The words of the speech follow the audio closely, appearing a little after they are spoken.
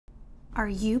Are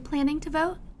you planning to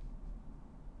vote?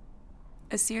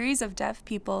 A series of deaf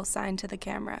people signed to the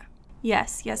camera.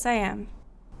 Yes, I am.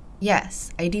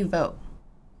 Yes, I do vote.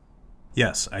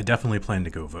 Yes, I definitely plan to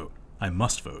go vote. I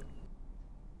must vote.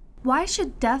 Why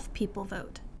should deaf people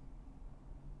vote?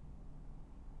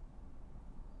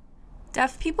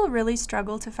 Deaf people really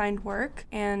struggle to find work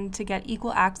and to get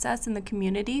equal access in the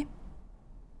community.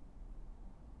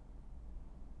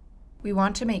 We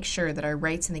want to make sure that our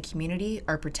rights in the community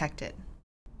are protected.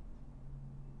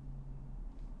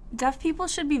 Deaf people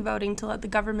should be voting to let the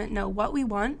government know what we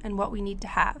want and what we need to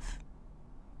have.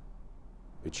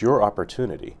 It's your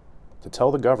opportunity to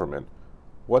tell the government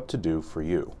what to do for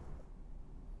you.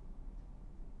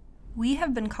 We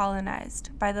have been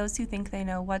colonized by those who think they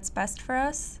know what's best for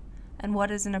us and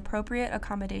what is an appropriate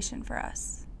accommodation for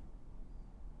us.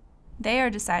 They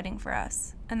are deciding for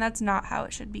us, and that's not how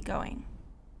it should be going.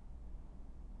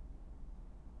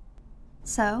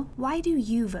 So, why do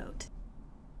you vote?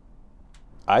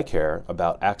 I care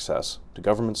about access to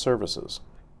government services.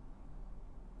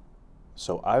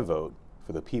 So I vote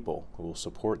for the people who will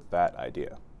support that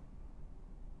idea.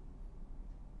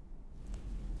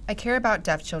 I care about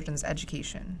deaf children's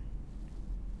education.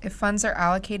 If funds are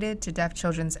allocated to deaf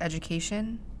children's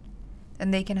education,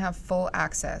 then they can have full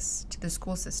access to the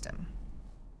school system.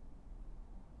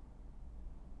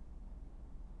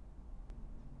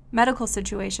 Medical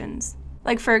situations,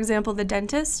 like for example the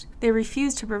dentist, they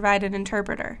refuse to provide an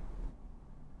interpreter.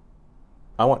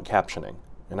 I want captioning,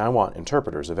 and I want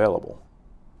interpreters available.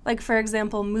 Like for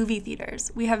example movie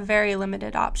theaters, we have very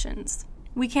limited options.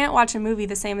 We can't watch a movie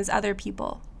the same as other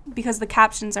people because the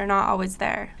captions are not always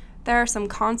there. There are some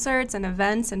concerts and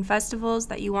events and festivals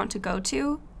that you want to go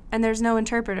to, and there's no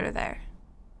interpreter there.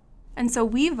 And so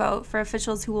we vote for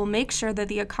officials who will make sure that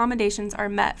the accommodations are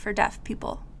met for deaf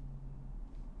people.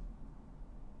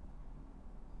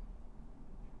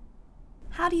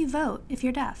 How do you vote if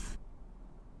you're deaf?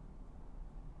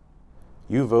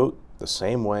 You vote the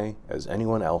same way as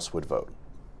anyone else would vote.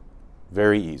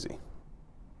 Very easy.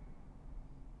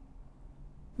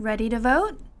 Ready to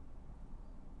vote?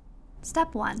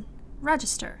 Step 1.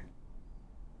 Register.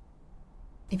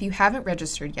 If you haven't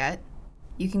registered yet,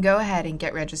 you can go ahead and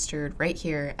get registered right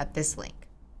here at this link.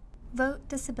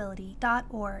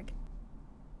 VoteDisability.org.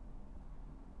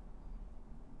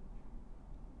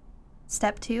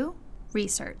 Step 2.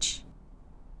 Research.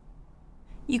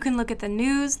 You can look at the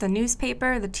news, the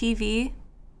newspaper, the TV.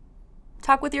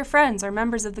 Talk with your friends or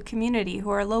members of the community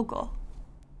who are local.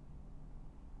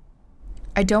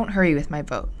 I don't hurry with my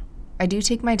vote. I do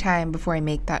take my time before I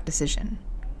make that decision.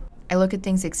 I look at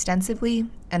things extensively,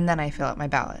 and then I fill out my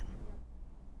ballot.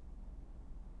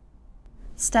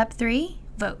 Step 3.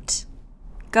 Vote.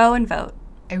 Go and vote.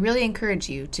 I really encourage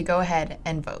you to go ahead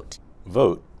and vote.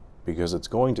 Vote because it's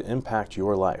going to impact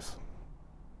your life.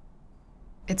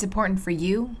 It's important for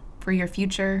you, for your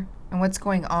future, and what's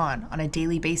going on a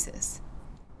daily basis.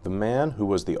 The man who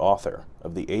was the author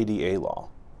of the ADA law,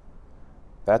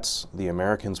 that's the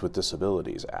Americans with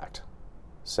Disabilities Act,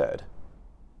 said,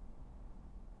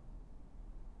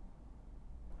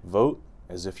 "Vote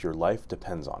as if your life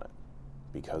depends on it,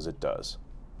 because it does."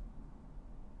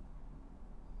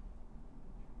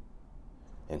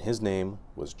 And his name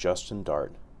was Justin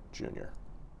Dart, Jr.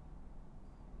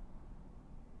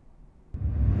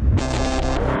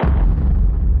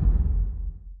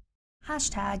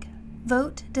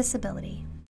 #VoteDisability.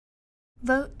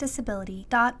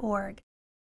 VoteDisability.org.